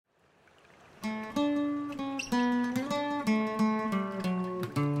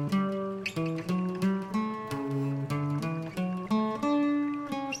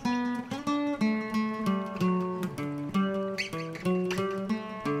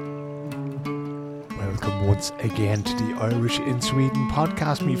once again to the Irish in Sweden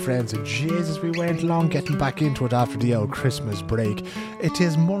podcast, me friends. And Jesus, we went long getting back into it after the old Christmas break. It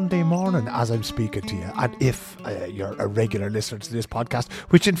is Monday morning as I'm speaking to you. And if you're a regular listener to this podcast,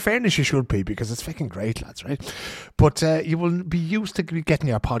 which in fairness you should be, because it's fucking great, lads, right? But you will be used to getting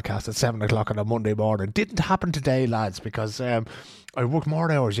your podcast at 7 o'clock on a Monday morning. Didn't happen today, lads, because I worked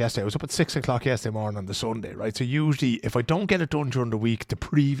more hours yesterday. I was up at 6 o'clock yesterday morning on the Sunday, right? So usually if I don't get it done during the week, the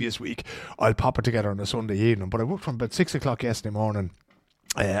previous week, I'll pop it together on a Sunday evening. But I worked from about 6 o'clock yesterday morning.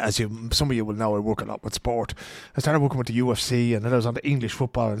 Some of you will know, I work a lot with sport. I started working with the UFC, and then I was on the English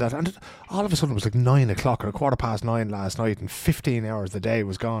football and that, and all of a sudden it was like 9 o'clock or 9:15 last night, and 15 hours of the day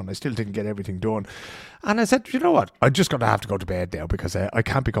was gone. I still didn't get everything done, and I said, you know what, I'm just going to have to go to bed now, because I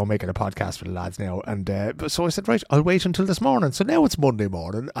can't be going making a podcast for the lads now. And so I said, right, I'll wait until this morning. So now it's Monday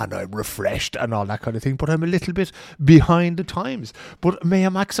morning and I'm refreshed and all that kind of thing, but I'm a little bit behind the times. But mea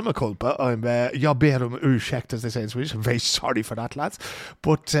maxima culpa, I'm jag ber om ursäkt, as they say in Swedish. I'm very sorry for that, lads.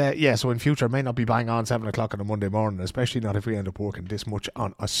 But so in future I may not be bang on 7 o'clock on a Monday morning, especially not if we end up working this much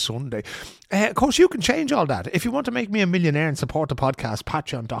on a Sunday. Of course, you can change all that. If you want to make me a millionaire and support the podcast,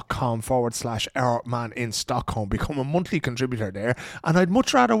 patreon.com/OurMan in Stockholm. Become a monthly contributor there. And I'd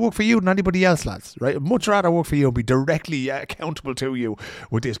much rather work for you than anybody else, lads, right? I'd much rather work for you and be directly accountable to you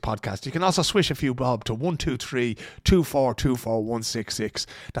with this podcast. You can also swish a few bob to 123 2424 166.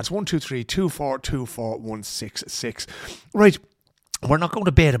 That's 123 2424 166. Right. We're not going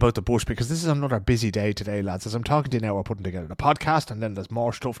to bait about the bush, because this is another busy day today, lads. As I'm talking to you now, we're putting together the podcast, and then there's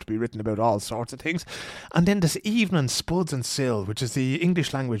more stuff to be written about all sorts of things. And then this evening, Spuds and Sill, which is the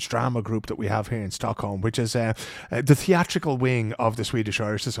English language drama group that we have here in Stockholm, which is the theatrical wing of the Swedish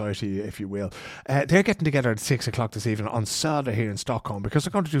Irish Society, if you will. They're getting together at 6 o'clock this evening on Saturday here in Stockholm, because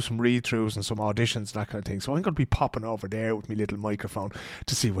they're going to do some read-throughs and some auditions and that kind of thing. So I'm going to be popping over there with my little microphone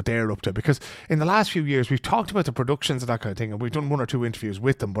to see what they're up to, because in the last few years, we've talked about the productions and that kind of thing, and we've done one or two interviews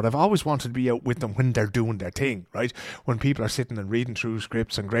with them, but I've always wanted to be out with them when they're doing their thing, right? When people are sitting and reading through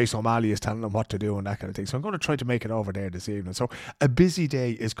scripts and Grace O'Malley is telling them what to do and that kind of thing. So I'm going to try to make it over there this evening. So a busy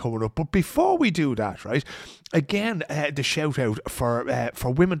day is coming up. But before we do that, right, again, the shout out for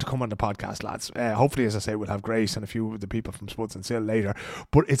women to come on the podcast, lads. Hopefully, as I say, we'll have Grace and a few of the people from Spuds and Sill later.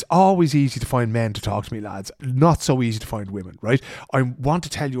 But it's always easy to find men to talk to me, lads. Not so easy to find women, right? I want to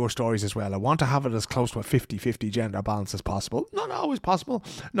tell your stories as well. I want to have it as close to a 50-50 gender balance as possible. Not always possible.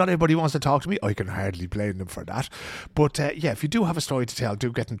 Not everybody wants to talk to me. I can hardly blame them for that. But if you do have a story to tell,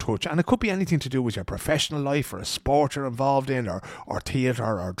 do get in touch. And it could be anything to do with your professional life, or a sport you're involved in, or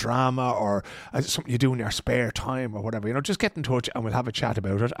theatre, or drama, or something you do in your spare time, or whatever. Just get in touch and we'll have a chat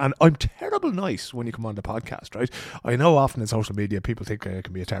about it. And I'm terrible nice when you come on the podcast, right? I know often in social media people think I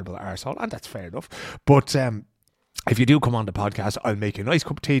can be a terrible arsehole, and that's fair enough. But if you do come on the podcast, I'll make you a nice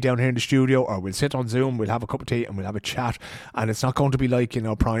cup of tea down here in the studio, or we'll sit on Zoom, we'll have a cup of tea and we'll have a chat. And it's not going to be like,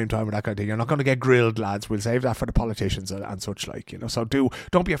 prime time or that kind of thing. You're not going to get grilled, lads. We'll save that for the politicians and such like, So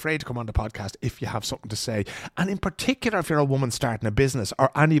don't be afraid to come on the podcast if you have something to say. And in particular, if you're a woman starting a business, or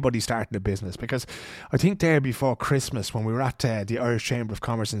anybody starting a business, because I think there before Christmas, when we were at the Irish Chamber of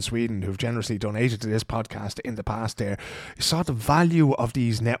Commerce in Sweden, who've generously donated to this podcast in the past there, you saw the value of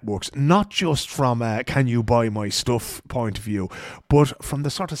these networks, not just from can you buy my stuff point of view, but from the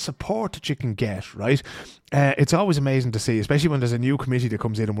sort of support that you can get, right? It's always amazing to see, especially when there's a new committee that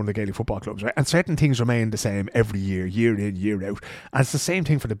comes in one of the Gaelic football clubs, right? And certain things remain the same every year in, year out. And it's the same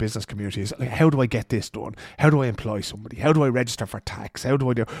thing for the business community. It's like, how do I get this done? How do I employ somebody? How do I register for tax? How do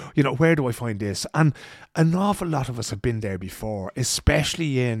I do, where do I find this? And an awful lot of us have been there before,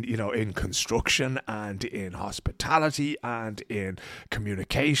 especially in construction and in hospitality and in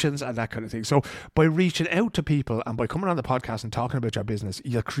communications and that kind of thing. So by reaching out to people and by coming on the podcast and talking about your business,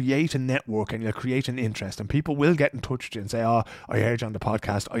 you'll create a network and you'll create an interest. And people will get in touch with you and say, I heard you on the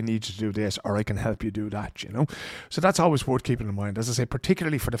podcast, I need you to do this, or I can help you do that, So that's always worth keeping in mind. As I say,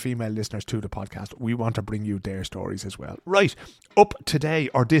 particularly for the female listeners to the podcast, we want to bring you their stories as well. Right, up today,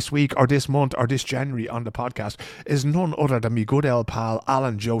 or this week, or this month, or this January on the podcast is none other than my good old pal,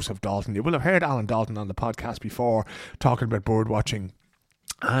 Alan Joseph Dalton. You will have heard Alan Dalton on the podcast before, talking about bird watching.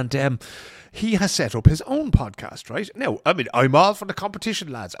 And he has set up his own podcast, right? Now, I'm all for the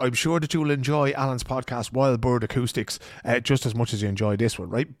competition, lads. I'm sure that you will enjoy Alan's podcast, Wild Bird Acoustics, just as much as you enjoy this one,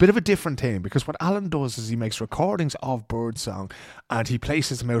 right? Bit of a different thing, because what Alan does is he makes recordings of birdsong and he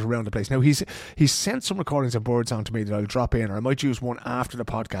places them out around the place. Now, he's sent some recordings of birdsong to me that I'll drop in, or I might use one after the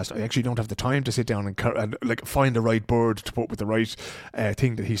podcast. I actually don't have the time to sit down and find the right bird to put with the right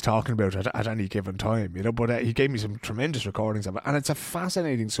thing that he's talking about at any given time, But he gave me some tremendous recordings of it, and it's a fascinating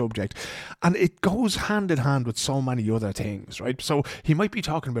fascinating subject, and it goes hand in hand with so many other things, right? So he might be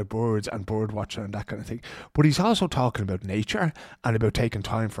talking about birds and bird watching and that kind of thing, but he's also talking about nature and about taking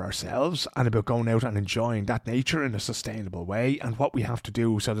time for ourselves and about going out and enjoying that nature in a sustainable way, and what we have to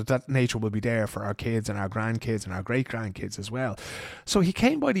do so that that nature will be there for our kids and our grandkids and our great grandkids as well. So he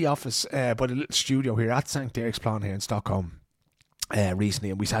came by the office, by the little studio here at St. Eriksplan here in Stockholm recently,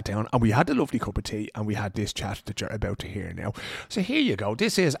 and we sat down and we had a lovely cup of tea and we had this chat that you're about to hear now. So here you go.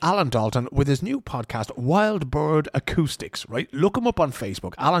 This is Alan Dalton with his new podcast, Wild Bird Acoustics, right? Look him up on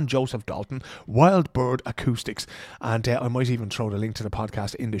Facebook, Alan Joseph Dalton, Wild Bird Acoustics, and I might even throw the link to the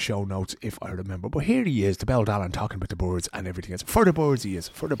podcast in the show notes if I remember. But here he is, the Bell Alan, talking about the birds and everything else. For the birds he is,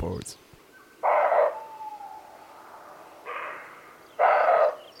 for the birds.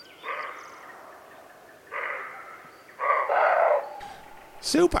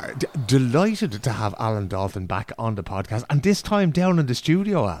 Super. Delighted to have Alan Dalton back on the podcast, and this time down in the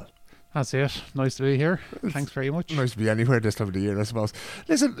studio, Al. That's it. Nice to be here. Thanks very much. Nice to be anywhere this time of the year, I suppose.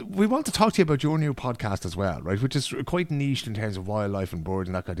 Listen, we want to talk to you about your new podcast as well, right? Which is quite niched in terms of wildlife and birds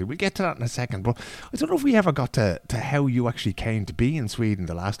and that kind of thing. We'll get to that in a second, but I don't know if we ever got to how you actually came to be in Sweden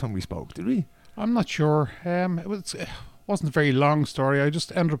the last time we spoke, did we? I'm not sure. It wasn't a very long story. I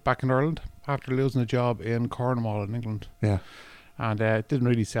just ended up back in Ireland after losing a job in Cornwall in England. Yeah. And it didn't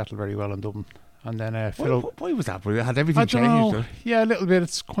really settle very well in Dublin. And then why was that? Had everything changed? Know. Yeah, a little bit.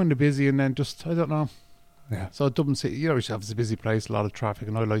 It's kind of busy, and then just, I don't know. Yeah. So Dublin City, yourself, it's a busy place, a lot of traffic,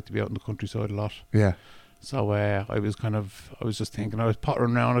 and I like to be out in the countryside a lot. Yeah. So I was just thinking, I was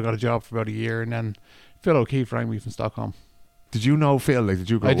pottering around, I got a job for about a year, and then Phil O'Keefe rang me from Stockholm. Did you know Phil? Like, did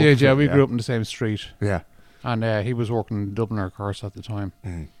you grow up? I did, yeah. We grew up in the same street. Yeah. And he was working in the Dubliner course at the time,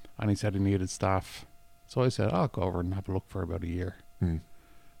 and he said he needed staff. So I said, I'll go over and have a look for about a year.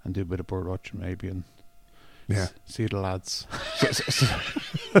 And do a bit of bird watching maybe, and see the lads.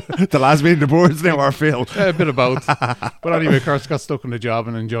 The lads mean the birds now, or Phil? A bit of both. But anyway, of course, got stuck in the job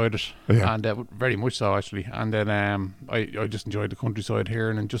and enjoyed it, and very much so actually. And then I just enjoyed the countryside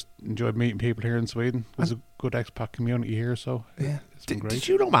here, and just enjoyed meeting people here in Sweden. There's a good expat community here, so it's been great. Did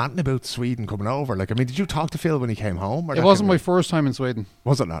you know anything about Sweden coming over? Like, I mean, did you talk to Phil when he came home? Or it wasn't my first time in Sweden.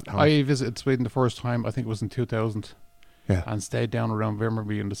 Was it not? No. I visited Sweden the first time, I think it was in 2000. Yeah. And stayed down around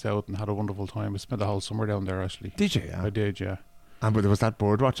Vimmerby in the south and had a wonderful time. I spent the whole summer down there actually. Did you? Yeah. I did, yeah. And but there was that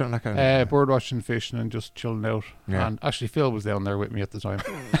bird watching and that kind of bird watching, fishing, and just chilling out. Yeah. And actually Phil was down there with me at the time.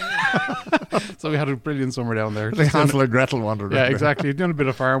 So we had a brilliant summer down there. Like Hansel and Gretel wandered. Yeah, exactly. Doing a bit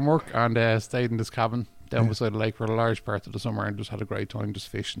of farm work and stayed in this cabin down beside the lake for a large part of the summer, and just had a great time just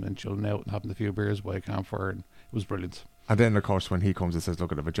fishing and chilling out and having a few beers by a campfire, and it was brilliant. And then, of course, when he comes and says,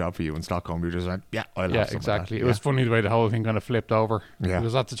 look, I have a job for you in Stockholm, you just went, I'll have some exactly. Of that. It was funny the way the whole thing kind of flipped over. Yeah.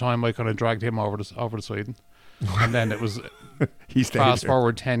 Because at the time, I kind of dragged him over to Sweden. And then it was, he stayed fast here.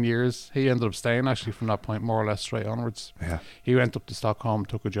 Forward 10 years, he ended up staying actually from that point, more or less straight onwards. Yeah. He went up to Stockholm,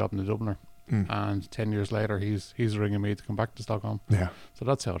 took a job in the Dubliner. And 10 years later, he's ringing me to come back to Stockholm. Yeah. So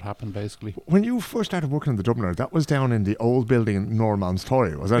that's how it happened, basically. When you first started working in the Dubliner, that was down in the old building in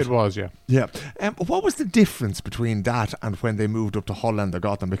Norrmalmstorg, was it? It was, yeah. Yeah. What was the difference between that and when they moved up to Holland or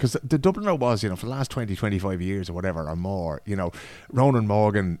Gotham? Because the Dubliner was, for the last 20, 25 years or whatever, or more, Ronan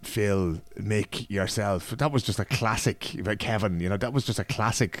Morgan, Phil, Mick, yourself, that was just a classic, Kevin, that was just a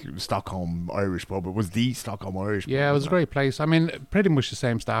classic Stockholm Irish pub. It was the Stockholm Irish pub. Yeah, it was a great place. I mean, pretty much the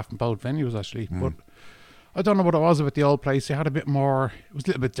same staff in both venues, actually. But I don't know what it was about the old place. It had a bit more, it was a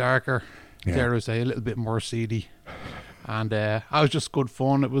little bit darker, dare I say, a little bit more seedy. And it was just good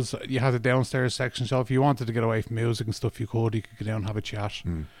fun. It was, you had a downstairs section, so if you wanted to get away from music and stuff, you could go down and have a chat,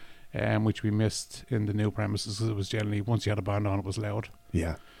 which we missed in the new premises, because it was generally, once you had a band on, it was loud.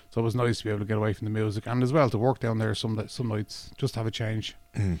 Yeah. So it was nice to be able to get away from the music, and as well to work down there some nights, just have a change.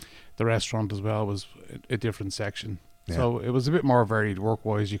 The restaurant as well was a different section. Yeah. So it was a bit more varied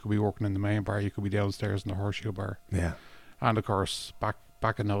work-wise. You could be working in the main bar, you could be downstairs in the Horseshoe Bar. Yeah. And of course,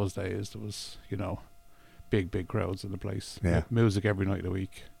 back in those days, there was, big crowds in the place. Yeah. Music every night of the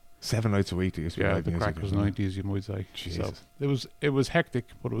week. 7 nights a week. The crack was 90s, you might say. Jesus. So it was hectic,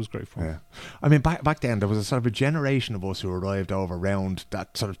 but it was great fun. Yeah. I mean, back then there was a sort of a generation of us who arrived over around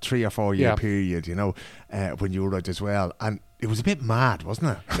that sort of 3 or 4 year period, when you arrived as well, and it was a bit mad,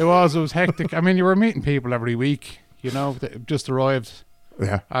 wasn't it? It was hectic. I mean, you were meeting people every week. That just arrived.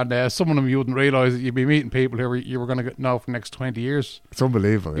 Yeah. And some of them you wouldn't realise that you'd be meeting people who you were going to know for the next 20 years. It's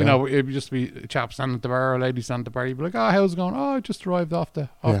unbelievable. It would just be a chap standing at the bar or a lady standing at the bar. You'd be like, how's it going? I just arrived off the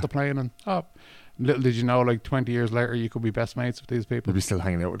plane. And Little did you know, like 20 years later, you could be best mates with these people. You'll be still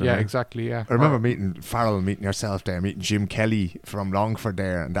hanging out with them. Yeah, right? exactly, yeah. I remember meeting Farrell, meeting yourself there, meeting Jim Kelly from Longford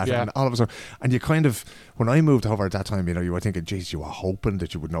there, and that, and all of a sudden, and you kind of, when I moved over at that time, you know, you were thinking, geez, you were hoping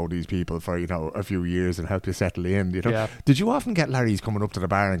that you would know these people for, you know, a few years and help you settle in, you know. Yeah. Did you often get Larry's coming up to the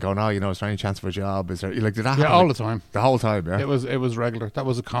bar and going, oh, you know, is there any chance for a job? Is there, like, did that happen? Yeah, all the time. The whole time, yeah? It was regular. That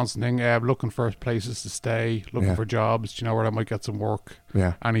was a constant thing. Looking for places to stay, looking for jobs, you know, where I might get some work.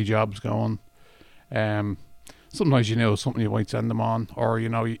 Yeah. Any jobs going. Sometimes you know something you might send them on, or you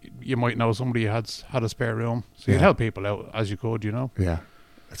know you might know somebody who had a spare room, so you'd help people out as you could, you know. Yeah,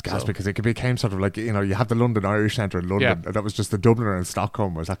 it's gas because it became sort of like, you know, you have the London Irish Centre in London, and that was just the Dubliner in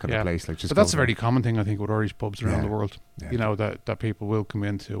Stockholm was that kind of place. Like, just but that's a very common thing, I think, with Irish pubs around the world. Yeah. You know that people will come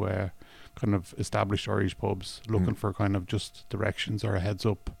into kind of established Irish pubs looking for kind of just directions or a heads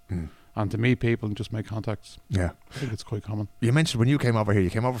up. And to meet people and just make contacts. Yeah. I think it's quite common. You mentioned when you came over here, you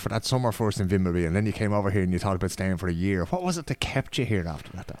came over for that summer first in Vimmerby, and then you came over here and you thought about staying for a year. What was it that kept you here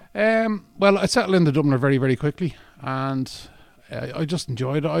after that, though? Well, I settled into Dubliner very, very quickly, and I just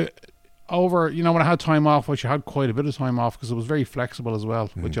enjoyed it. You know, when I had time off, which I had quite a bit of time off because it was very flexible as well,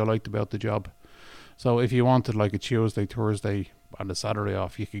 which I liked about the job. So if you wanted like a Tuesday, Thursday, and a Saturday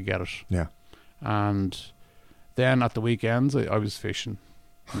off, you could get it. Yeah. And then at the weekends, I was fishing.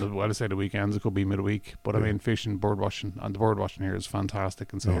 Well, I say the weekends, it could be midweek, but I mean fishing, bird watching, and the bird watching here is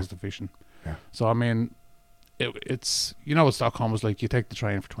fantastic, and so is the fishing. Yeah. So I mean, it's, you know what Stockholm was like. You take the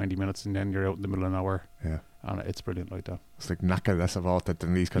train for 20 minutes and then you're out in the middle of nowhere. Yeah. And it's brilliant like that. It's like Nacka less of all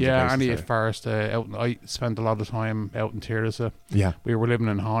than these kinds of places. Yeah, and at Forest, I spent a lot of time out in Tirasa. Yeah. We were living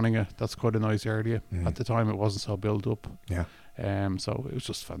in Haninge. That's quite a nice area. At the time, it wasn't so built up. Yeah. So it was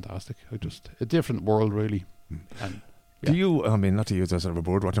just fantastic. Just a different world, really. And do you, I mean, not to use as sort of a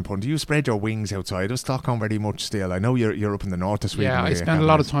bird watching pun, do you spread your wings outside of Stockholm very much still? I know you're up in the north of Sweden. Yeah, I spend a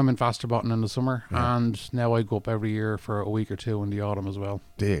lot of time in Västerbotten in the summer, and now I go up every year for a week or two in the autumn as well.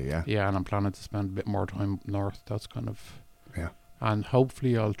 Do you, yeah? Yeah, and I'm planning to spend a bit more time north. That's kind of, and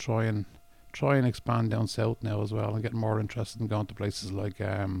hopefully I'll try and expand down south now as well and get more interested in going to places like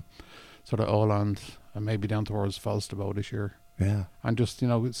sort of Åland and maybe down towards Falsterbo this year. Yeah. And just, you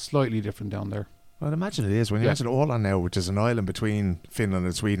know, it's slightly different down there. Well, I'd imagine it is. When you mention Åland now, which is an island between Finland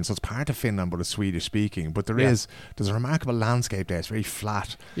and Sweden, so it's part of Finland but it's Swedish speaking. But there's a remarkable landscape there. It's very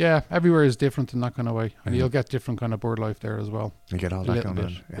flat. Yeah, everywhere is different in that kind of way, and you'll get different kind of bird life there as well. You get all that going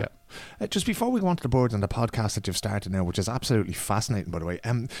on. Yeah. Just before we go on to the birds and the podcast that you've started now, which is absolutely fascinating, by the way,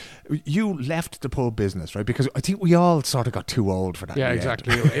 you left the pub business, right? Because I think we all sort of got too old for that. Yeah,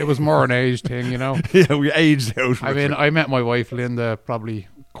 exactly. It was more an age thing, you know. Yeah, we aged out. I mean, I met my wife Linda probably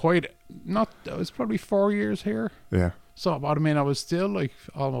it was probably 4 years here. Yeah. So, but I mean, I was still like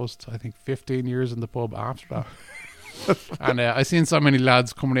almost, I think, 15 years in the pub after that. And I seen so many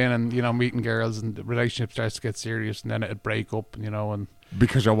lads coming in and, you know, meeting girls, and the relationship starts to get serious, and then it'd break up, you know, and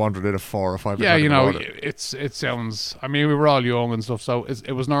because you're wandering in a 4 or 5. Yeah, you know, it sounds, I mean, we were all young and stuff, so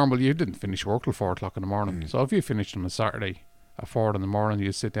it was normal. You didn't finish work till 4 o'clock in the morning. So if you finished on a Saturday at 4 in the morning,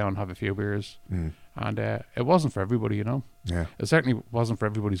 you sit down and have a few beers. And it wasn't for everybody, you know. Yeah. It certainly wasn't for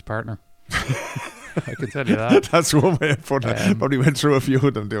everybody's partner. I can tell you that. That's one way of putting it. Probably went through a few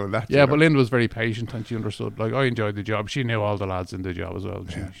of them doing that. Yeah, but Linda was very patient and she understood. Like, I enjoyed the job. She knew all the lads in the job as well.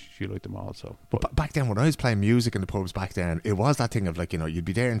 She liked them all. So, but back then, when I was playing music in the pubs back then, it was that thing of like, you know, you'd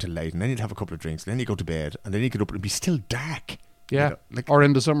be there until late, and then you'd have a couple of drinks, and then you go to bed, and then you get up and it'd be still dark. Yeah, you know, like, or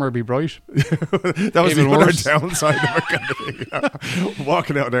in the summer it'd be bright. That was even the other downside of it. Kind of thing, you know?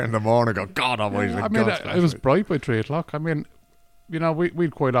 Walking out there in the morning, go, God almighty. I mean, it was bright by 3 o'clock. I mean, you know,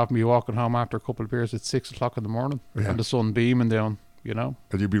 we'd quite often be walking home after a couple of beers at 6 o'clock in the morning, and the sun beaming down, you know.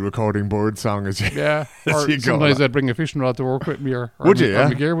 And you'd be recording bird song as you or you sometimes I'd bring a fishing rod to work with me, or would you,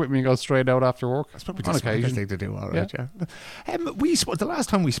 my gear with me and go straight out after work. That's probably on occasion thing to do, all right, the last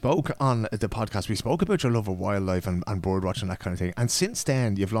time we spoke on the podcast, we spoke about your love of wildlife and bird watching, that kind of thing, and since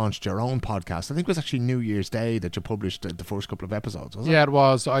then you've launched your own podcast. I think it was actually New Year's Day that you published the first couple of episodes, wasn't it? Yeah, it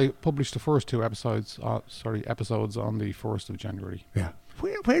was. I published the first 2 episodes on the 1st of January. Yeah.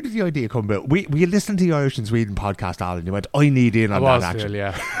 Where did the idea come about? We listened to the Irish and Sweden podcast, Alan. You went, I need in on that action.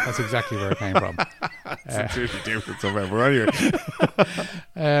 Yeah, that's exactly where it came from. It's really different somewhere. But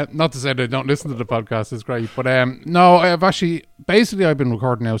anyway. Not to say that I don't listen to the podcast, it's great. But no, I've been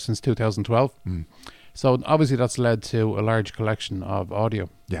recording now since 2012. So obviously that's led to a large collection of audio.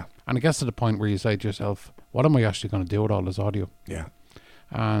 Yeah. And it gets to the point where you say to yourself, what am I actually going to do with all this audio? Yeah.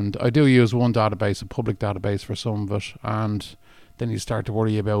 And I do use one database, a public database for some of it, and then you start to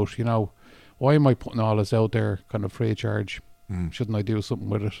worry about, you know, why am I putting all this out there kind of free of charge? Shouldn't I do something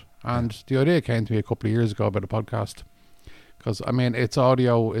with it? And the idea came to me a couple of years ago about a podcast, because I mean it's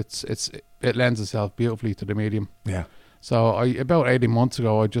audio. It lends itself beautifully to the medium. Yeah. So about 18 months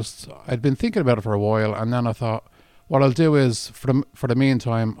ago, I'd been thinking about it for a while, and then I thought, what I'll do is for the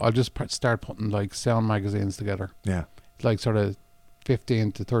meantime, I'll just start putting like sound magazines together. Yeah. Like sort of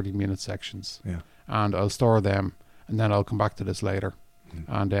 15 to 30 minute sections. Yeah. And I'll store them, and then I'll come back to this later.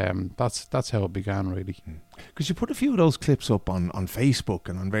 And that's how it began, really. Because you put a few of those clips up on Facebook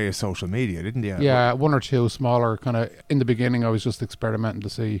and on various social media, didn't you? Yeah, one or two smaller kind of. In the beginning, I was just experimenting to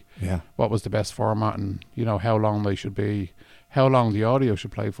see what was the best format and, you know, how long they should be, how long the audio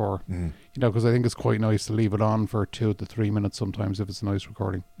should play for. You know, because I think it's quite nice to leave it on for 2 to 3 minutes sometimes if it's a nice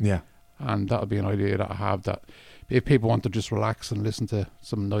recording. Yeah. And that would be an idea that I have, that if people want to just relax and listen to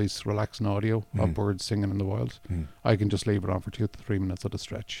some nice relaxing audio of birds singing in the wild, I can just leave it on for 2 to 3 minutes at a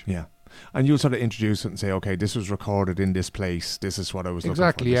stretch. Yeah. And you'll sort of introduce it and say, okay, this was recorded in this place. This is what I was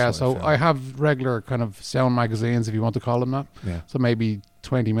exactly, looking for. Yeah. So I have regular kind of sound magazines, if you want to call them that. Yeah. So maybe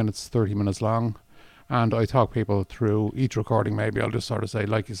 20 minutes, 30 minutes long. And I talk people through each recording. Maybe I'll just sort of say,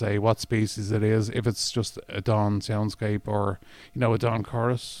 like you say, what species it is. If it's just a dawn soundscape or, you know, a dawn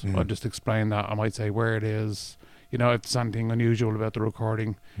chorus, I'll just explain that. I might say where it is. You know, if there's anything unusual about the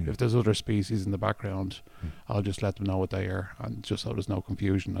recording, if there's other species in the background, I'll just let them know what they are, and just so there's no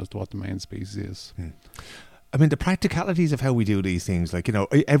confusion as to what the main species is. I mean, the practicalities of how we do these things, like, you know,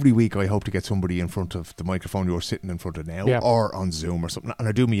 every week I hope to get somebody in front of the microphone you're sitting in front of now, or on Zoom or something, and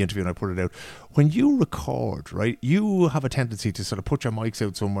I do my interview and I put it out. When you record, right, you have a tendency to sort of put your mics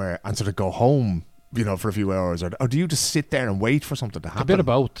out somewhere and sort of go home, you know, for a few hours, or do you just sit there and wait for something to happen? A bit of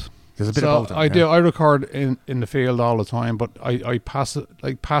both. There's a bit of both. I do. I record in the field all the time, but I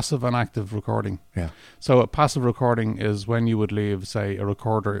passive and active recording. Yeah. So a passive recording is when you would leave, say, a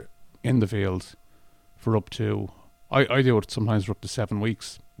recorder in the field for up to, I do it sometimes for up to 7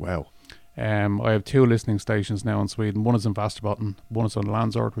 weeks. Wow. I have 2 listening stations now in Sweden. One is in Västerbotten, one is on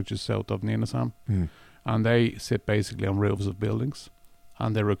Landsort, which is south of Nynäshamn. And they sit basically on roofs of buildings,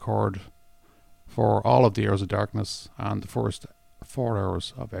 and they record for all of the hours of darkness and the first 4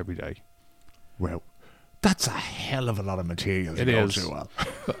 hours of every day. Well, that's a hell of a lot of material. It is. Well.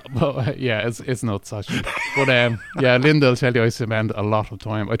 But yeah, it's nuts actually. But yeah, Linda will tell you I spend a lot of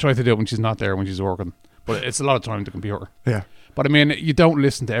time. I try to do it when she's not there, when she's working. But it's a lot of time to the computer. Yeah. But I mean, you don't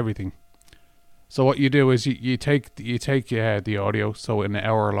listen to everything. So what you do is you take the audio, so in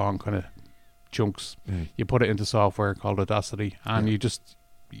hour-long kind of chunks, you put it into software called Audacity, and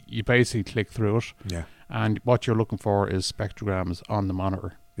you basically click through it. Yeah. And what you're looking for is spectrograms on the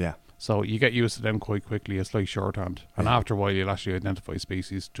monitor. Yeah. So you get used to them quite quickly. It's like shorthand. And after a while, you'll actually identify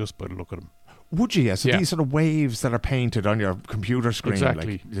species just by the look of them. Would you? So these sort of waves that are painted on your computer screen,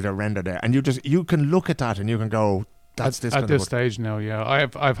 exactly, like, that are rendered there, and you can look at that and you can go, that's this. At this stage now, yeah.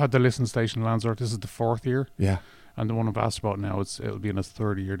 I've had the listen station Landsort. This is the 4th year. Yeah. And the one in Västerbotten now, it'll be in its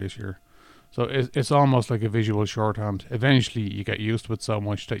 3rd year this year. So it's almost like a visual shorthand. Eventually, you get used to it so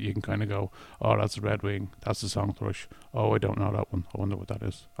much that you can kind of go, oh, that's a redwing, that's a song thrush. Oh, I don't know that one. I wonder what that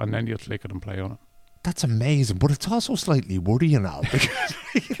is. And then you'll click it and play on it. That's amazing, but it's also slightly worrying now. Because,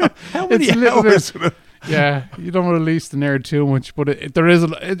 you know, how many hours? Yeah, you don't release the nerd too much, but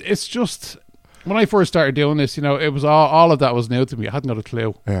it's just, when I first started doing this, you know, it was all of that was new to me. I hadn't got a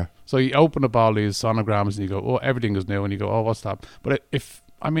clue. Yeah. So you open up all these sonograms and you go, oh, everything is new, and you go, oh, what's that? But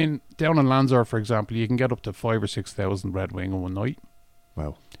down in Landsort, for example, you can get up to 5,000 or 6,000 redwing in one night.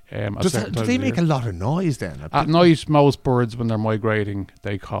 Wow. Do they make a lot of noise then? At night, most birds, when they're migrating,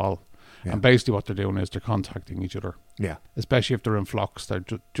 they call. Yeah. And basically what they're doing is they're contacting each other. Yeah. Especially if they're in flocks. They're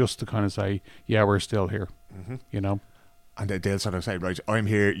just to kind of say, yeah, we're still here. You know? And they'll sort of say, right, I'm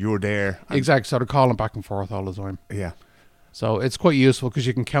here, you're there. Exactly. So they're calling back and forth all the time. Yeah. So it's quite useful because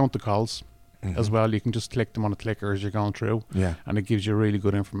you can count the calls as well. You can just click them on a clicker as you're going through. Yeah. And it gives you really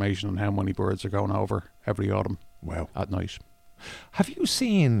good information on how many birds are going over every autumn. Wow. At night. Have you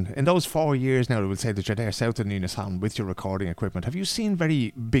seen, in those 4 years now, I would say that you're there south of Nynäshamn with your recording equipment, have you seen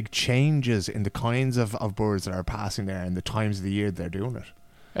very big changes in the kinds of birds that are passing there and the times of the year they're doing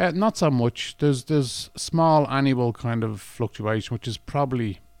it? Not so much. There's small annual kind of fluctuation, which is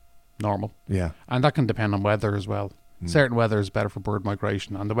probably normal. Yeah. And that can depend on weather as well. Certain weather is better for bird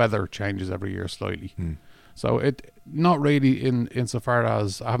migration, and the weather changes every year slightly. So it not really insofar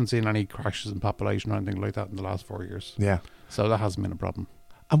as I haven't seen any crashes in population or anything like that in the last 4 years. Yeah. So that hasn't been a problem.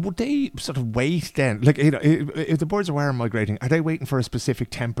 And would they sort of wait then? Like, you know, if the birds are migrating, are they waiting for a specific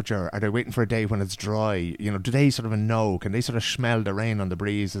temperature? Are they waiting for a day when it's dry? You know, do they sort of know? Can they sort of smell the rain on the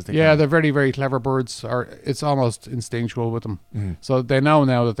breeze as they Yeah, can? they're very, very clever birds. It's almost instinctual with them. So they know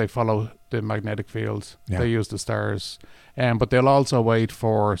now that they follow the magnetic fields. Yeah. They use the stars. But they'll also wait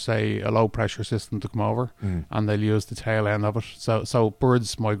for, say, a low pressure system to come over, and they'll use the tail end of it. So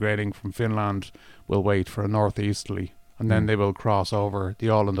birds migrating from Finland will wait for a northeasterly, and then they will cross over the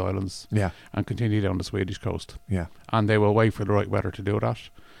Åland Islands and continue down the Swedish coast. Yeah. And they will wait for the right weather to do that.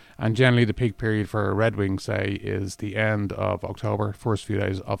 And generally the peak period for a redwing, say, is the end of October, first few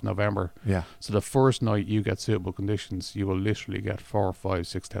days of November. Yeah. So the first night you get suitable conditions, you will literally get 4,000, 5,000,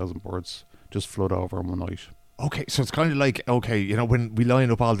 6,000 birds just flood over in one night. Okay, so it's kind of like, okay, you know, when we line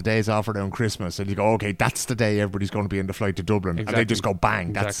up all the days off around Christmas and you go, okay, that's the day everybody's going to be in the flight to Dublin. Exactly. And they just go bang,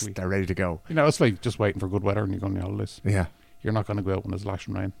 Exactly. they're ready to go. You know, it's like just waiting for good weather and you're going on holidays. Yeah. You're not going to go out when there's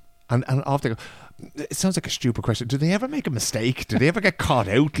lashing rain. And off they go. It sounds like a stupid question. Do they ever make a mistake? Do they ever get caught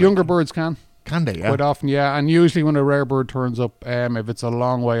out? Younger birds can. Can they? Yeah. Quite often, yeah. And usually when a rare bird turns up, if it's a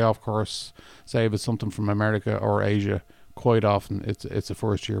long way off course, say if it's something from America or Asia, quite often it's a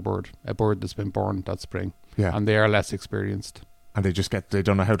first year bird, a bird that's been born that spring. Yeah. And they are less experienced. And they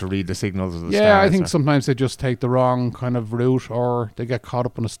don't know how to read the signals of the Yeah, stars. I think sometimes they just take the wrong kind of route, or they get caught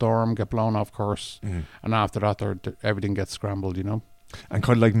up in a storm, get blown off course, and after that everything gets scrambled, you know. And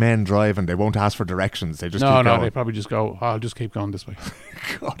kind of like men driving, they won't ask for directions. They just No, keep going. they probably just go, I'll just keep going this way.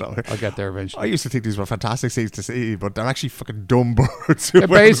 God, I'll get there eventually. I used to think these were fantastic things to see, but they're actually fucking dumb birds.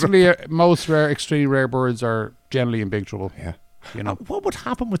 Basically, most extremely rare birds are generally in big trouble. Yeah. You know. What would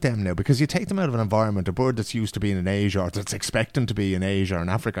happen with them now? Because you take them out of an environment, a bird that's used to being in Asia, or that's expecting to be in Asia or in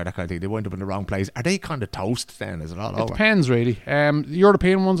Africa, that kind of thing, they wind up in the wrong place. Are they kind of toast then? Is it all It over? depends, really. The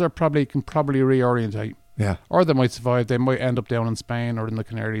European ones can probably reorientate. Yeah. Or they might survive. They might end up down in Spain or in the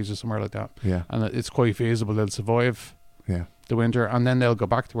Canaries or somewhere like that. Yeah. And it's quite feasible they'll survive the winter, and then they'll go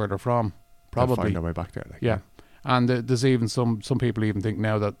back to where they're from. Probably. They'll find their way back there. Yeah. And there's even some people even think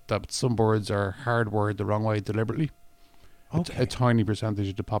now that some birds are hardwired the wrong way deliberately. Okay. A tiny percentage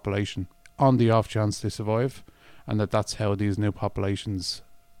of the population, on the off chance they survive, and that's how these new populations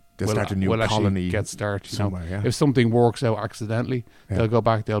They'll start a new colony get started. somewhere. Yeah. If something works out accidentally, they'll go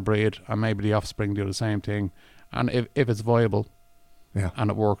back, they'll breed, and maybe the offspring do the same thing. And if it's viable and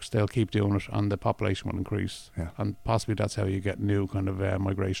it works, they'll keep doing it, and the population will increase. Yeah. And possibly that's how you get new kind of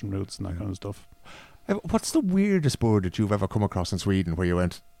migration routes and that kind of stuff. What's the weirdest bird that you've ever come across in Sweden where you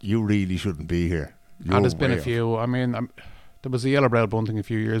went, you really shouldn't be here? And there's been a few. I mean, there was a yellow-browed bunting a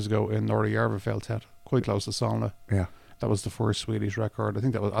few years ago in Norra Järvafältet, quite close to Solna. Yeah. That was the first Swedish record. I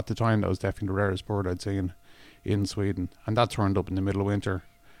think that was, at the time, that was definitely the rarest bird I'd seen in Sweden. And that turned up in the middle of winter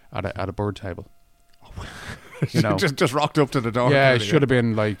at a bird table. You know, just rocked up to the door. Yeah, it should have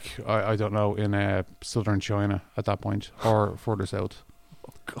been like, I don't know, in southern China at that point, or further south.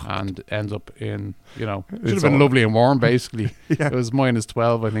 And ends up in, you know, should have been lovely and warm, basically. Yeah. It was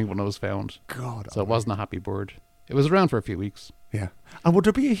 -12, I think, when it was found. God. So it wasn't a happy bird. It was around for a few weeks. Yeah. And would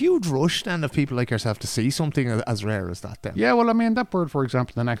there be a huge rush then of people like yourself to see something as rare as that then? Yeah, well, I mean, that bird, for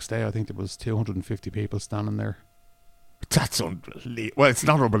example, the next day, I think there was 250 people standing there. That's unbelievable. Well, it's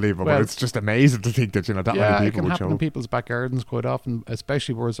not unbelievable, Well, but it's just amazing to think that, you know, that many Yeah, it people can would happen show in up. people's back gardens quite often,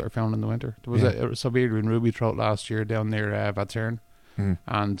 especially birds that are found in the winter. There was a Siberian ruby throat last year down near Vatern,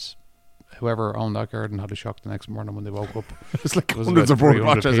 and whoever owned that garden had a shock the next morning when they woke up. It's like There was hundreds about of bird 300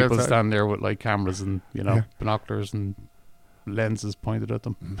 watchers people outside. standing there with like cameras and, you know, binoculars and lenses pointed at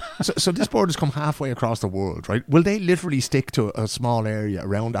them. So this bird has come halfway across the world, right? Will they literally stick to a small area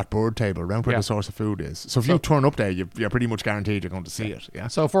around that bird table, around where the source of food is? So if you turn up there, you're pretty much guaranteed you're going to see it, yeah?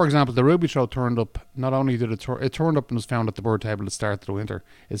 So, for example, the ruby throat turned up. Not only did it turned up and was found at the bird table at the start of the winter,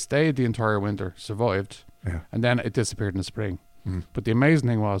 it stayed the entire winter, survived, and then it disappeared in the spring. But the amazing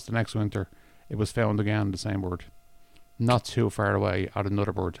thing was, the next winter, it was found again, the same bird, not too far away at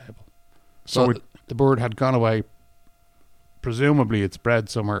another bird table. So the bird had gone away. Presumably it's bred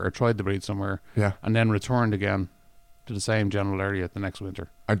somewhere or tried to breed somewhere, and then returned again to the same general area the next winter.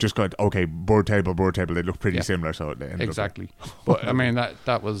 And just got, okay, bird table, they look pretty similar, so they ended exactly. But I mean,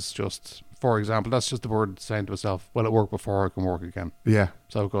 that was just, for example, that's just the bird saying to itself, well, it worked before, it can work again. Yeah.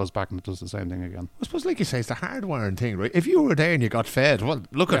 So it goes back and it does the same thing again. I suppose, like you say, it's the hardwiring thing, right? If you were there and you got fed, well,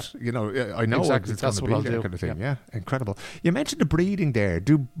 look at, you know, I know Exactly. it's That's going what to be I'll there do. kind of thing. Yeah. Yeah, incredible. You mentioned the breeding there.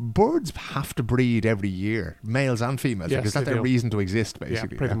 Do birds have to breed every year, males and females? Yes, Like, is that they their do. reason to exist,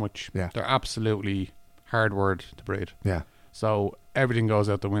 basically? Yeah, pretty much. Yeah. They're absolutely hardwired to breed. Yeah. So everything goes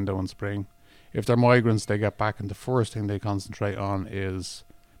out the window in spring. If they're migrants, they get back, and the first thing they concentrate on is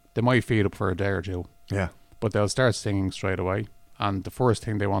they might feed up for a day or two. Yeah. But they'll start singing straight away. And the first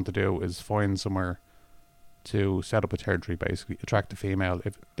thing they want to do is find somewhere to set up a territory, basically, attract the female.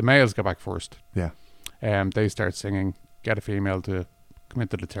 If the males get back first, they start singing, get a female to come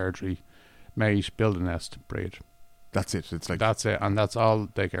into the territory, mate, build a nest, breed. That's it. It's like That's it, and that's all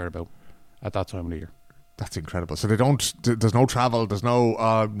they care about. at that time of the year. That's incredible. So they don't. There's no travel. There's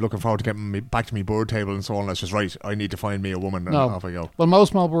no looking forward to getting me back to me bird table and so on. It's just right. I need to find me a woman and off I go. Well,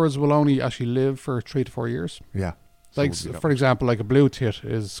 most small birds will only actually live for 3 to 4 years. Yeah. Like for example, like a blue tit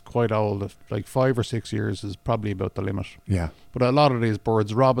is quite old. Like 5 or 6 years is probably about the limit. Yeah. But a lot of these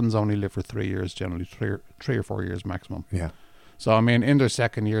birds, robins only live for 3 years generally, 3 or 4 years maximum. Yeah. So I mean, in their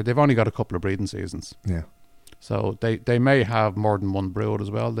second year, they've only got a couple of breeding seasons. Yeah. So they may have more than one brood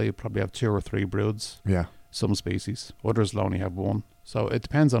as well. They probably have 2 or 3 broods. Yeah. Some species. Others will only have 1. So it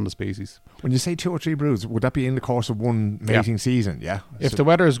depends on the species. When you say 2 or 3 broods, would that be in the course of one mating season? Yeah. If the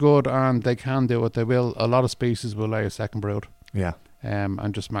weather is good and they can do it, they will. A lot of species will lay a second brood. Yeah.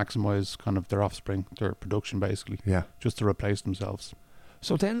 And just maximise kind of their offspring, their production basically. Yeah. Just to replace themselves.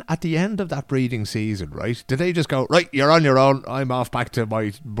 So then at the end of that breeding season, right, did they just go, right, you're on your own, I'm off back to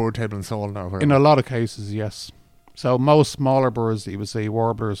my bird table and so on? Or whatever? In a lot of cases, yes. So most smaller birds, you would say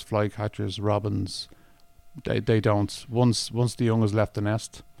warblers, flycatchers, robins, they don't. Once the young has left the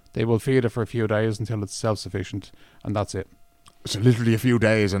nest, they will feed it for a few days until it's self-sufficient, and that's it. So literally a few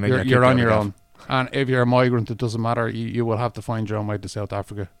days and then you're on your own. And if you're a migrant, it doesn't matter. You will have to find your own way to South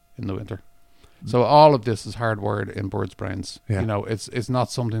Africa in the winter. So all of this is hardwired in birds' brains. Yeah. You know, it's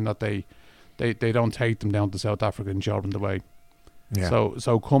not something that they don't take them down to South Africa and show them the way. Yeah.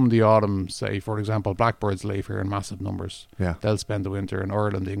 So come the autumn, say for example, blackbirds live here in massive numbers. Yeah. They'll spend the winter in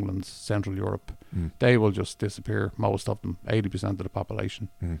Ireland, England, Central Europe. They will just disappear. Most of them, 80% of the population,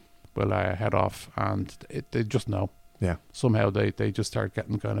 will head off, and they just know. Yeah. Somehow they just start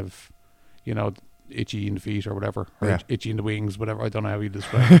getting kind of, you know, itchy in the feet or whatever, or itchy in the wings, whatever. I don't know how you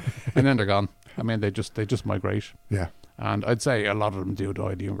describe it. And then they're gone. I mean, they just migrate. Yeah. And I'd say a lot of them do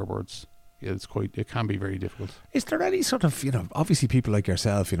die, the younger birds. It can be very difficult. Is there any sort of, obviously people like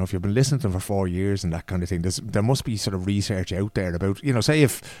yourself, if you've been listening to them for 4 years and that kind of thing, there must be sort of research out there about, say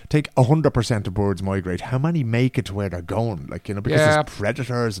if take 100% of birds migrate, how many make it to where they're going? Like, because there's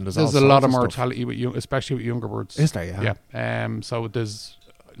predators and there's all sorts a lot of stuff. mortality with especially with younger birds. Is there? Yeah. Yeah. So there's,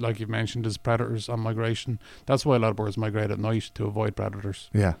 like you've mentioned, there's predators on migration. That's why a lot of birds migrate at night, to avoid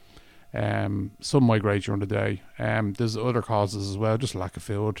predators. Yeah. Some migrate during the day. There's other causes as well, just lack of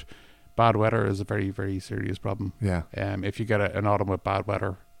food. Bad weather is a very, very serious problem. Yeah. If you get an autumn with bad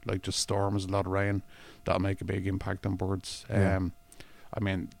weather, like just storms, a lot of rain, that'll make a big impact on birds. I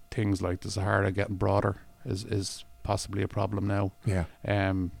mean, things like the Sahara getting broader is possibly a problem now. Yeah.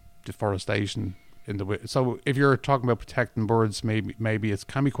 Deforestation in the so if you're talking about protecting birds, maybe it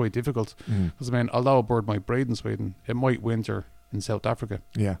can be quite difficult, because I mean, although a bird might breed in Sweden, it might winter in South Africa.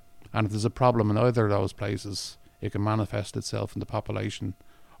 Yeah. And if there's a problem in either of those places, it can manifest itself in the population.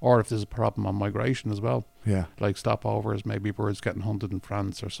 Or if there's a problem on migration as well. Yeah. Like stopovers, maybe birds getting hunted in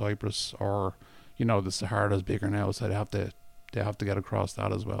France or Cyprus, or, the Sahara is bigger now, so they have to get across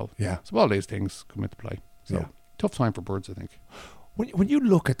that as well. Yeah. So all these things come into play. So tough time for birds, I think. When you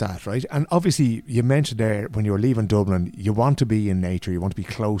look at that, right, and obviously you mentioned there when you were leaving Dublin, you want to be in nature, you want to be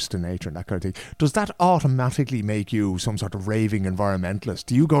close to nature and that kind of thing. Does that automatically make you some sort of raving environmentalist?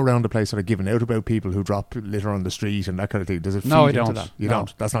 Do you go around the place sort of giving out about people who drop litter on the street and that kind of thing? Does it feed into that? You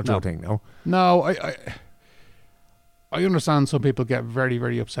don't? That's not your thing, no? No, I understand some people get very,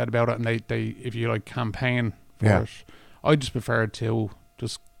 very upset about it, and they if you like campaign for it. I just prefer to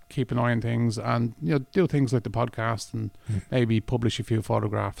just keep an eye on things and do things like the podcast and maybe publish a few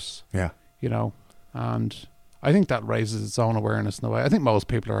photographs. Yeah. And I think that raises its own awareness in a way. I think most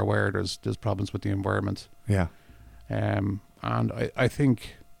people are aware there's problems with the environment. Yeah. And I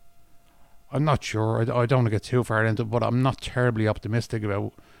think, I'm not sure, I don't want to get too far into it, but I'm not terribly optimistic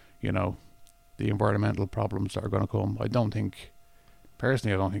about, the environmental problems that are going to come.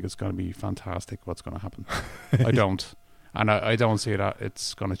 Personally, I don't think it's going to be fantastic what's going to happen. I don't. And I don't see that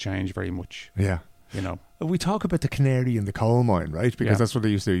it's going to change very much. Yeah. We talk about the canary in the coal mine, right? Because that's what they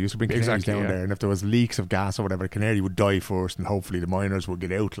used to do. They used to bring canaries down there, and if there was leaks of gas or whatever, the canary would die first, and hopefully the miners would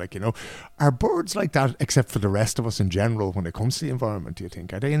get out. Are birds like that, except for the rest of us in general, when it comes to the environment, do you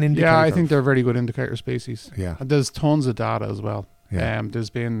think? Are they an indicator? Yeah, I think they're very good indicator species. Yeah. And there's tons of data as well. Yeah. There's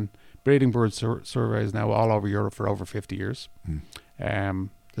been breeding bird surveys now all over Europe for over 50 years.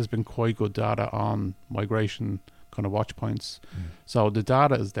 There's been quite good data on migration kind of watch points. So the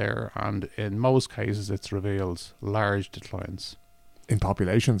data is there, and in most cases it's revealed large declines. In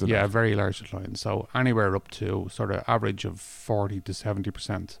populations? Yeah, very large declines. So anywhere up to sort of average of 40 to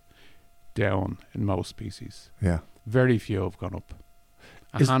 70% down in most species. Yeah. Very few have gone up.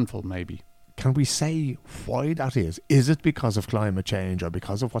 A handful maybe. Can we say why that is? Is it because of climate change or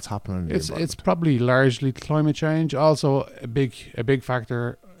because of what's happening in the environment? It's probably largely climate change. Also a big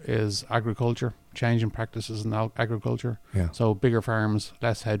factor is agriculture, changing practices in agriculture. Yeah. So bigger farms,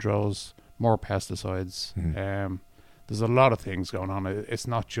 less hedgerows, more pesticides. There's a lot of things going on. It's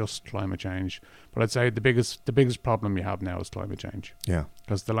not just climate change, but I'd say the biggest problem you have now is climate change. Yeah,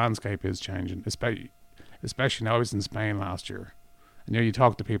 because the landscape is changing, especially now. I was in Spain last year, and you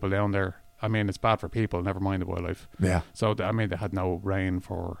talk to people down there. I mean, it's bad for people, never mind the wildlife. Yeah. So I mean, they had no rain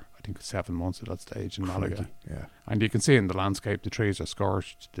for I think 7 months at that stage in Malaga. Yeah. And you can see in the landscape, the trees are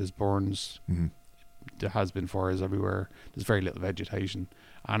scorched. There's burns. There has been fires everywhere. There's very little vegetation,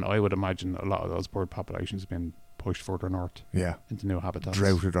 and I would imagine a lot of those bird populations have been pushed further north. Yeah. Into new habitats.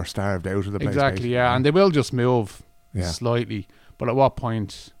 Droughted or starved out of the place. Exactly. Yeah, and they will just move slightly. But at what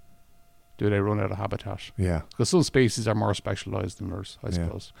point do they run out of habitat? Yeah. Because some species are more specialised than others, I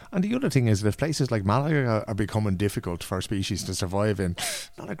suppose. And the other thing is that if places like Malaga are becoming difficult for species to survive in,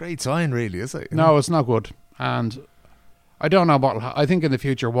 not a great sign really, is it? No, it's not good. And I don't know I think in the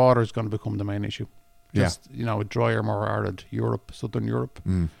future water is going to become the main issue. Just, drier, more arid Europe, southern Europe.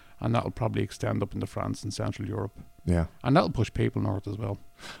 And that'll probably extend up into France and Central Europe. Yeah. And that'll push people north as well.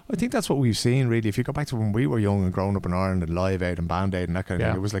 I think that's what we've seen, really. If you go back to when we were young and growing up in Ireland, and Live Aid and Band Aid and that kind of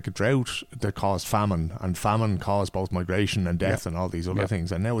thing, it was like a drought that caused famine, and famine caused both migration and death and all these other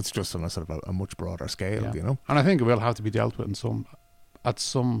things. And now it's just on a sort of a much broader scale, And I think it will have to be dealt with at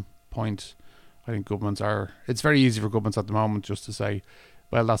some point. I think governments it's very easy for governments at the moment just to say,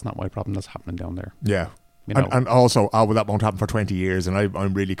 well, that's not my problem, that's happening down there. Yeah. And also, that won't happen for 20 years, and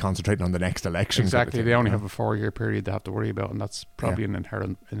I'm really concentrating on the next election. Exactly, they only have a 4-year period they have to worry about, and that's probably an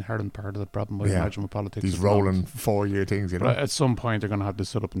inherent part of the problem, I imagine, with politics. These rolling 4-year things, But at some point, they're going to have to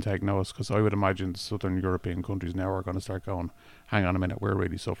sit up and take notice, because I would imagine southern European countries now are going to start going, hang on a minute, we're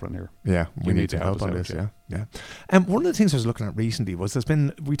really suffering here. Yeah, we need to help on this, yeah. One of the things I was looking at recently was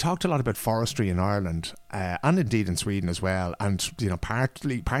we talked a lot about forestry in Ireland, and indeed in Sweden as well, and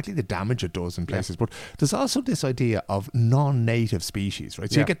partly the damage it does in places, but there's also this idea of non-native species,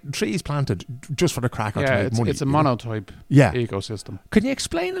 right? So you get trees planted just for the crack or to make money. It's a monotype ecosystem. Can you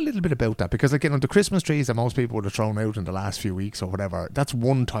explain a little bit about that? Because the Christmas trees that most people would have thrown out in the last few weeks or whatever, that's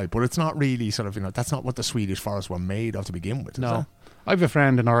one type, but it's not really sort of, that's not what the Swedish forests were made of to begin with. No. I have a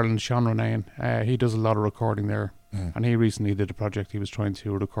friend in Ireland, Sean Ronayne. He does a lot of recording there, and he recently did a project. He was trying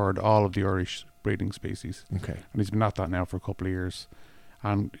to record all of the Irish breeding species. Okay. And he's been at that now for a couple of years,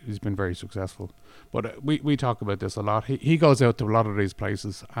 and he's been very successful. But we talk about this a lot. He goes out to a lot of these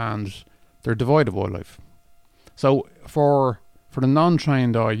places, and they're devoid of wildlife. So for the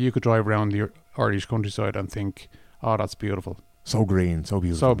non-trained eye, you could drive around the Irish countryside and think, oh, that's beautiful. So green, so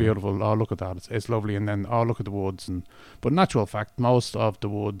beautiful. So beautiful. Oh, look at that. It's lovely. And then, oh, look at the woods. But in actual fact, most of the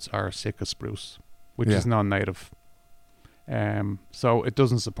woods are Sitka spruce, which is non-native. So it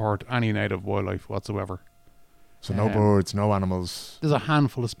doesn't support any native wildlife whatsoever. So no birds, no animals. There's a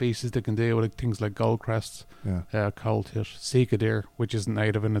handful of species that can deal with things like goldcrests, coal tit, Sika deer, which isn't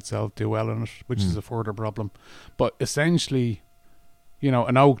native in itself, do well in it, which is a further problem. But essentially,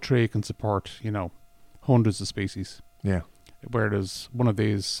 an oak tree can support, hundreds of species. Yeah. Whereas one of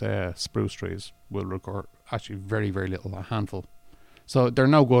these spruce trees will record actually very, very little, a handful. So they're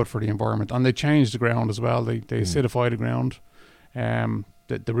no good for the environment. And they change the ground as well. They acidify the ground.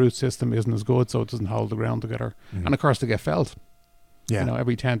 The root system isn't as good, so it doesn't hold the ground together. And of course, they get felled. Yeah.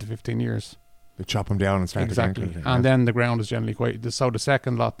 Every 10 to 15 years. They chop them down and start exactly. And then the ground is generally so the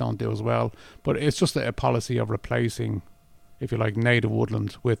second lot don't do as well. But it's just a policy of replacing, if you like, native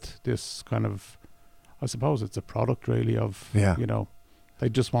woodland with this kind of, I suppose it's a product really of, they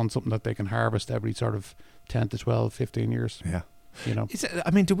just want something that they can harvest every sort of 10 to 12, 15 years. Yeah.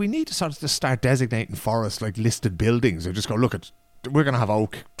 Do we need to sort of just start designating forests like listed buildings, or just go, look, we're going to have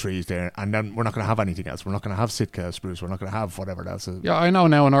oak trees there, and then we're not going to have anything else. We're not going to have Sitka spruce. We're not going to have whatever else. Yeah, I know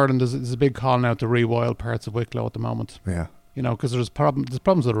now in Ireland there's a big call now to rewild parts of Wicklow at the moment. Yeah. Because there's problems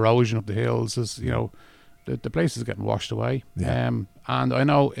with erosion of the hills. The place is getting washed away. Yeah. And I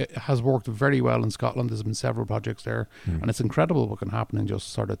know it has worked very well in Scotland. There's been several projects there. And it's incredible what can happen in just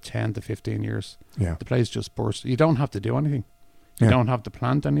sort of 10 to 15 years. Yeah. The place just bursts. You don't have to do anything. You don't have to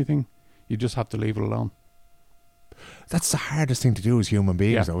plant anything. You just have to leave it alone. That's the hardest thing to do as human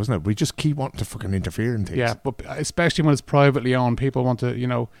beings, though, isn't it? We just keep wanting to fucking interfere in things. Yeah, but especially when it's privately owned, people want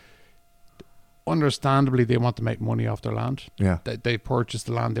to, understandably, they want to make money off their land. Yeah. They purchased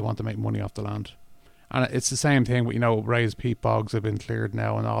the land, they want to make money off the land. And it's the same thing with, raised peat bogs have been cleared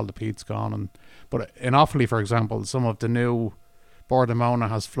now and all the peat's gone. But in Offaly, for example, some of the new Bordemona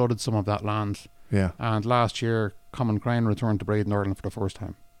has flooded some of that land. Yeah. And last year, common crane returned to breed in Ireland for the first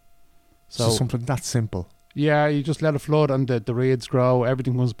time. So something that simple. Yeah, you just let it flood and the reeds grow,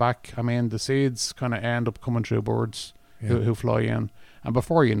 everything comes back. I mean, the seeds kind of end up coming through birds who fly in. And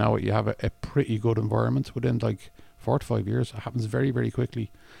before you know it, you have a pretty good environment within like 4 to 5 years. It happens very, very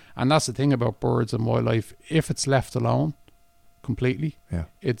quickly. And that's the thing about birds and wildlife. If it's left alone completely,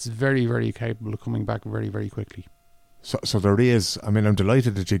 it's very, very capable of coming back very, very quickly. So there is, I mean, I'm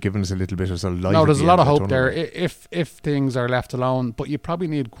delighted that you've given us a little bit of light. No, there's a lot of hope there if things are left alone, but you probably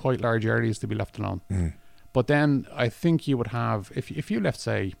need quite large areas to be left alone. But then I think you would have, if you left,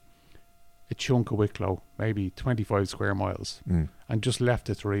 say, a chunk of Wicklow, maybe 25 square miles, and just left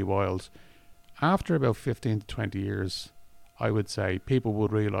it to rewild, after about 15 to 20 years, I would say people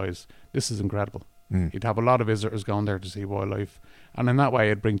would realise this is incredible. You'd have a lot of visitors going there to see wildlife, and in that way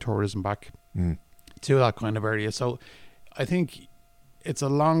it'd bring tourism back to that kind of area. So I think it's a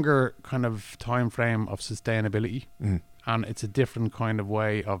longer kind of time frame of sustainability, and it's a different kind of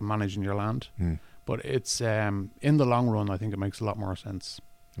way of managing your land. But it's in the long run, I think it makes a lot more sense.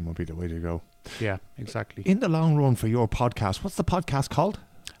 It might be the way to go. Yeah, exactly. In the long run for your podcast, what's the podcast called?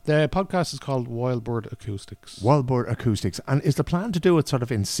 The podcast is called Bird Acoustics. Bird Acoustics. And is the plan to do it sort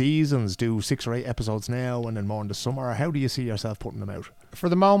of in seasons, do 6 or 8 episodes now and then more in the summer? Or how do you see yourself putting them out? For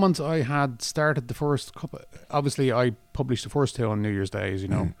the moment, I had started the first couple. Obviously, I published the first 2 on New Year's Day, as you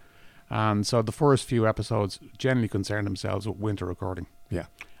know. And so the first few episodes generally concern themselves with winter recording. Yeah.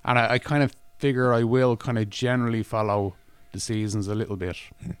 And I kind of figure I will kind of generally follow the seasons a little bit.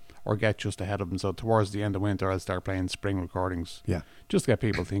 Or get just ahead of them. So towards the end of winter, I'll start playing spring recordings. Yeah. Just to get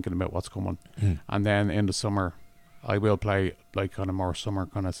people thinking about what's coming. And then in the summer, I will play like kind of more summer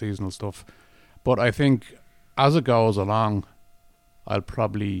kind of seasonal stuff. But I think as it goes along, I'll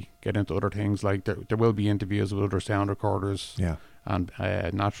probably get into other things. Like there will be interviews with other sound recorders. Yeah. And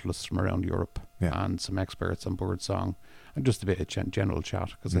naturalists from around Europe. Yeah. And some experts on bird song. And just a bit of general chat,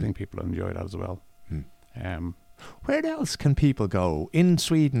 because I think people enjoy that as well. Where else can people go in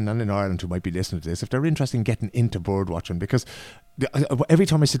Sweden and in Ireland who might be listening to this if they're interested in getting into bird watching? Because every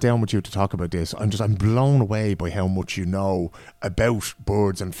time I sit down with you to talk about this, I'm blown away by how much you know about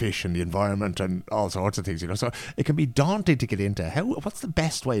birds and fish and the environment and all sorts of things. So it can be daunting to get into. What's the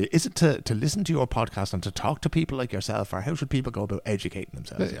best way? Is it to listen to your podcast and to talk to people like yourself, or how should people go about educating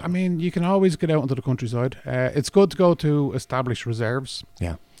themselves? I mean, you can always get out into the countryside. It's good to go to established reserves.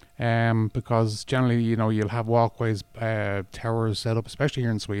 Yeah. Because generally, you'll have walkways, towers set up, especially here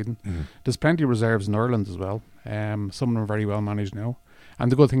in Sweden. There's plenty of reserves in Ireland as well. Some of them are very well managed now.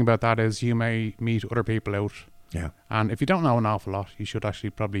 And the good thing about that is you may meet other people out. Yeah. And if you don't know an awful lot, you should actually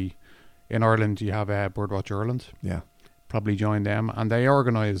probably, in Ireland, you have Birdwatch Ireland. Yeah. Probably join them. And they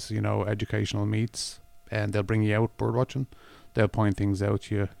organise, educational meets, and they'll bring you out bird watching. They'll point things out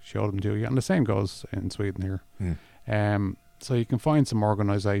to you, show them to you. And the same goes in Sweden here. So you can find some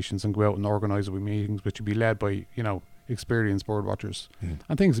organisations and go out and organise with meetings, which will be led by, experienced bird watchers.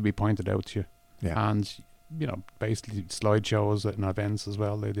 And things will be pointed out to you. Yeah. And, basically slideshows and events as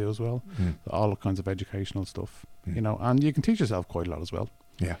well, they do as well. All kinds of educational stuff, and you can teach yourself quite a lot as well.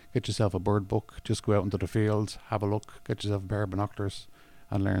 Yeah. Get yourself a bird book, just go out into the field, have a look, get yourself a pair of binoculars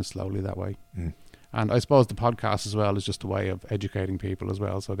and learn slowly that way. And I suppose the podcast as well is just a way of educating people as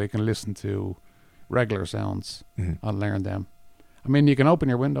well, so they can listen to regular sounds and learn them. I mean, you can open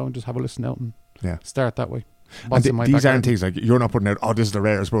your window and just have a listen out and start that way. And these aren't things like you're not putting out, this is the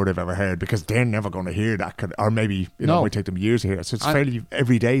rarest bird I've ever heard, because they're never going to hear that, or maybe it might take them years to hear it. So it's fairly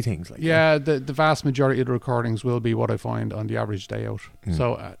everyday things. The vast majority of the recordings will be what I find on the average day out.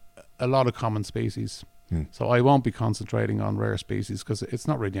 So a lot of common species. So I won't be concentrating on rare species because it's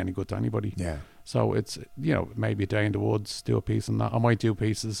not really any good to anybody. Yeah. So it's, maybe a day in the woods, do a piece on that. I might do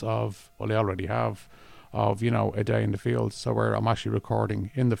pieces of, I already have, of, a day in the field. So where I'm actually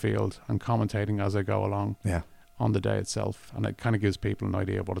recording in the field and commentating as I go along on the day itself. And it kind of gives people an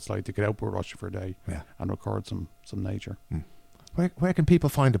idea of what it's like to get out bird watching for a day and record some nature. Where can people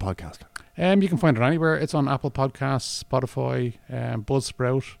find the podcast? You can find it anywhere. It's on Apple Podcasts, Spotify,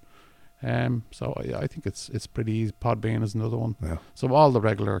 Buzzsprout. So I think it's pretty easy. Podbean is another one. Yeah. So all the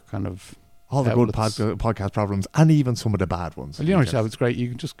regular kind of all the outlets. Good podcast problems, and even some of the bad ones. Well, yourself, it's great. You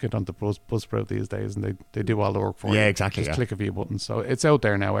can just get onto Buzzsprout these days, and they do all the work for you. Yeah, exactly. Just click a few buttons. So it's out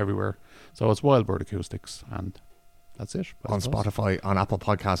there now everywhere. So it's Bird Acoustics, and that's it. On Spotify, on Apple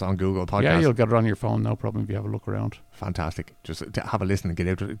Podcasts, on Google Podcasts. Yeah, you'll get it on your phone, no problem if you have a look around. Fantastic. Just have a listen and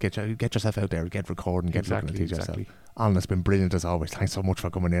get yourself out there, get recording, get looking at these yourself. Alan, it's been brilliant as always. Thanks so much for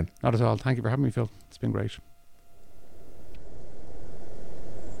coming in. Not at all. Thank you for having me, Phil. It's been great.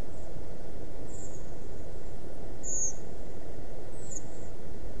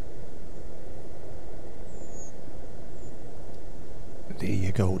 There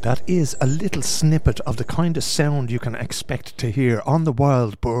you go. That is a little snippet of the kind of sound you can expect to hear on the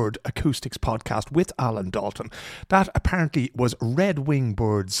Wild Bird Acoustics podcast with Alan Dalton. That apparently was red wing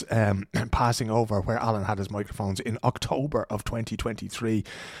birds passing over where Alan had his microphones in October of 2023.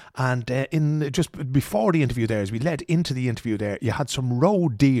 And in just before the interview there, as we led into the interview there, you had some roe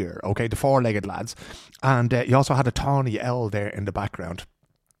deer, okay, the four-legged lads. And you also had a tawny owl there in the background.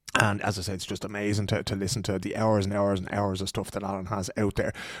 And as I said, it's just amazing to listen to the hours and hours and hours of stuff that Alan has out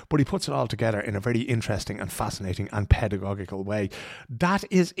there. But he puts it all together in a very interesting and fascinating and pedagogical way. That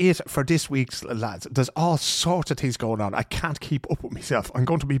is it for this week's lads. There's all sorts of things going on. I can't keep up with myself. I'm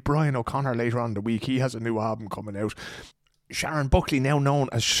going to be Brian O'Connor later on in the week. He has a new album coming out. Sharon Buckley, now known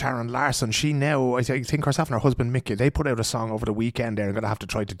as Sharon Larson, she now, I think herself and her husband Mickey, they put out a song over the weekend there. I'm going to have to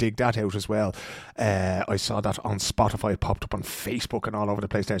try to dig that out as well. I saw that on Spotify, it popped up on Facebook and all over the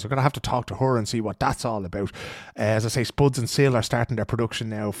place there. So I'm going to have to talk to her and see what that's all about. As I say, Spuds and Sill are starting their production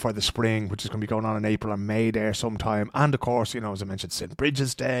now for the spring, which is going to be going on in April and May there sometime. And of course, you know, as I mentioned, St.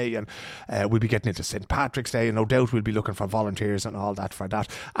 Bridget's Day, and we'll be getting into St. Patrick's Day, and no doubt we'll be looking for volunteers and all that for that.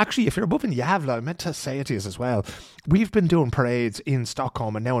 Actually, if you're above in Yavla, I meant to say it to you as well, we've been doing parades in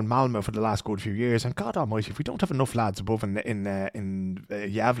Stockholm and now in Malmö for the last good few years, and God almighty, if we don't have enough lads above in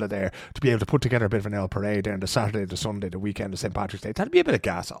Yavla there to be able to put together a bit of an L parade there on the Saturday, the Sunday, the weekend of St. Patrick's Day, that'd be a bit of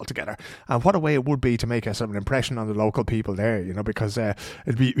gas altogether. And what a way it would be to make a sort of an impression on the local people there, you know, because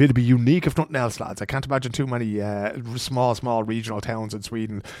it'd be unique if nothing else, lads. I can't imagine too many small regional towns in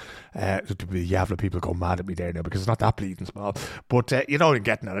Sweden. The Yavla people go mad at me there now because it's not that bleeding small, but you know what I'm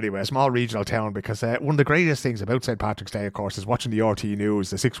getting at anyway, a small regional town, because one of the greatest things about St. Patrick's Day, of course, is watching the RT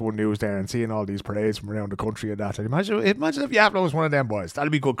News, the 6-1 News there, and seeing all these parades from around the country and that. And imagine if Yavla was one of them boys.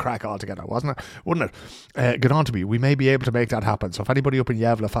 That'd be good crack altogether, wasn't it? Wouldn't it? Get on to me. We may be able to make that happen. So if anybody up in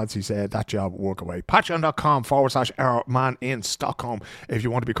Yavla fancies that job, work away. Patreon.com/Our Man in Stockholm. If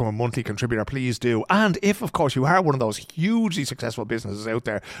you want to become a monthly contributor, please do. And if, of course, you are one of those hugely successful businesses out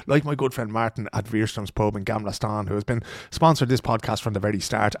there, like my good friend Martin at Veerstrom's Pub in Gamla Stan, who has been sponsored this podcast from the very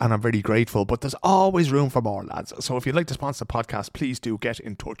start, and I'm very grateful, but there's always room for more, lads. So if you'd like to sponsor the podcast, please do get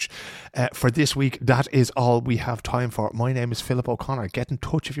in touch. For this week, that is all we have time for. My name is Philip O'Connor. Get in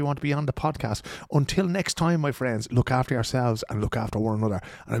touch if you want to be on the podcast. Until next time, my friends, look after yourselves and look after one another.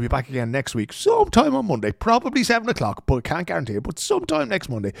 And I'll be back again next week, sometime on Monday, probably 7 o'clock, but can't guarantee it, but sometime next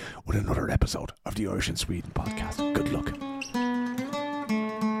Monday with another episode of the Irish in Sweden podcast. Good luck.